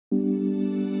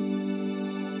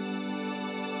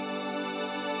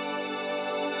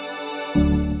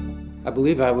I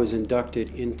believe I was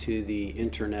inducted into the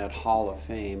Internet Hall of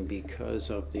Fame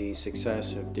because of the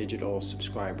success of digital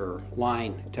subscriber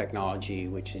line technology,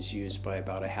 which is used by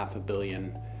about 500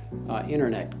 million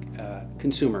Internet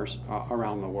consumers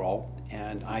around the world.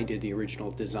 And I did the original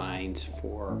designs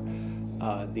for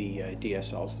the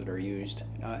DSLs that are used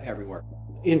everywhere.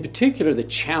 In particular, the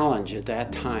challenge at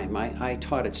that time, I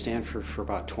taught at Stanford for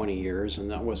about 20 years, and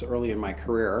that was early in my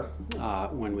career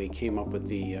when we came up with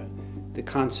the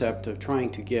concept of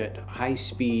trying to get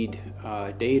high-speed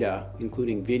data,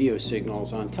 including video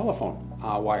signals, on telephone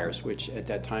wires, which at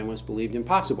that time was believed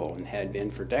impossible and had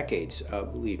been for decades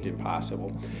believed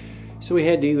impossible. So we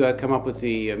had to come up with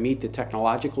meet the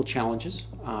technological challenges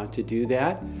to do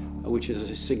that, which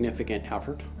is a significant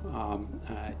effort.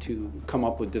 To come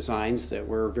up with designs that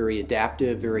were very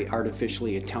adaptive, very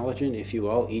artificially intelligent, if you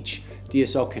will. Each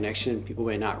DSL connection, people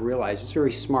may not realize, it's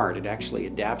very smart. It actually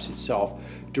adapts itself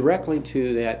directly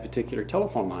to that particular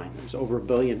telephone line. There's over 1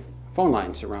 billion phone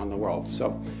lines around the world.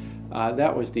 So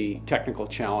that was the technical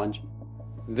challenge.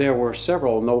 There were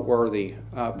several noteworthy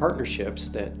partnerships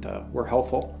that were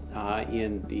helpful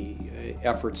in the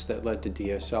efforts that led to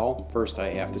DSL. First, I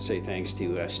have to say thanks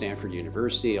to Stanford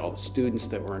University, all the students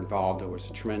that were involved. There was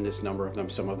a tremendous number of them,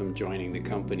 some of them joining the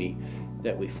company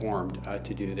that we formed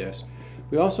to do this.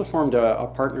 We also formed a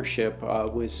partnership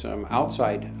with some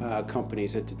outside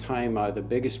companies. At the time, the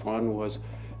biggest one was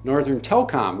Northern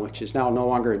Telecom, which is now no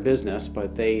longer in business,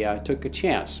 but they took a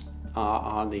chance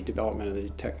on the development of the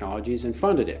technologies and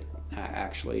funded it,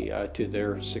 actually, to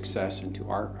their success and to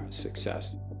our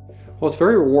success. Well, it's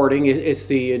very rewarding. It's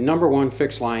the #1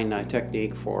 fixed line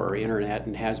technique for internet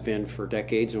and has been for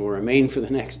decades and will remain for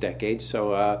the next decade.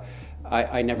 So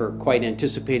I never quite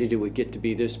anticipated it would get to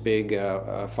be this big,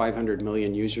 500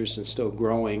 million users and still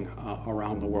growing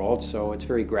around the world. So it's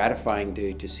very gratifying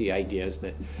to see ideas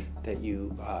that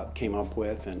you came up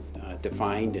with and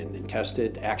defined and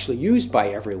tested actually used by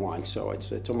everyone. So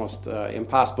it's almost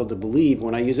impossible to believe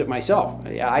when I use it myself.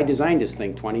 I designed this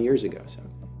thing 20 years ago. So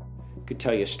I could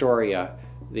tell you a story.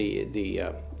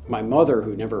 My mother,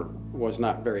 who was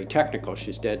not very technical,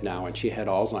 she's dead now, and she had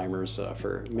Alzheimer's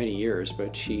for many years,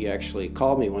 but she actually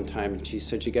called me one time and she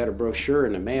said she got a brochure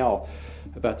in the mail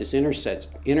about this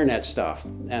internet stuff,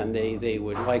 and they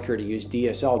would like her to use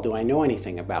DSL. Do I know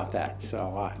anything about that?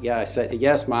 So yeah, I said,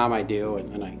 yes, Mom, I do, and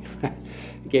then I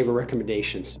gave her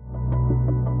recommendations.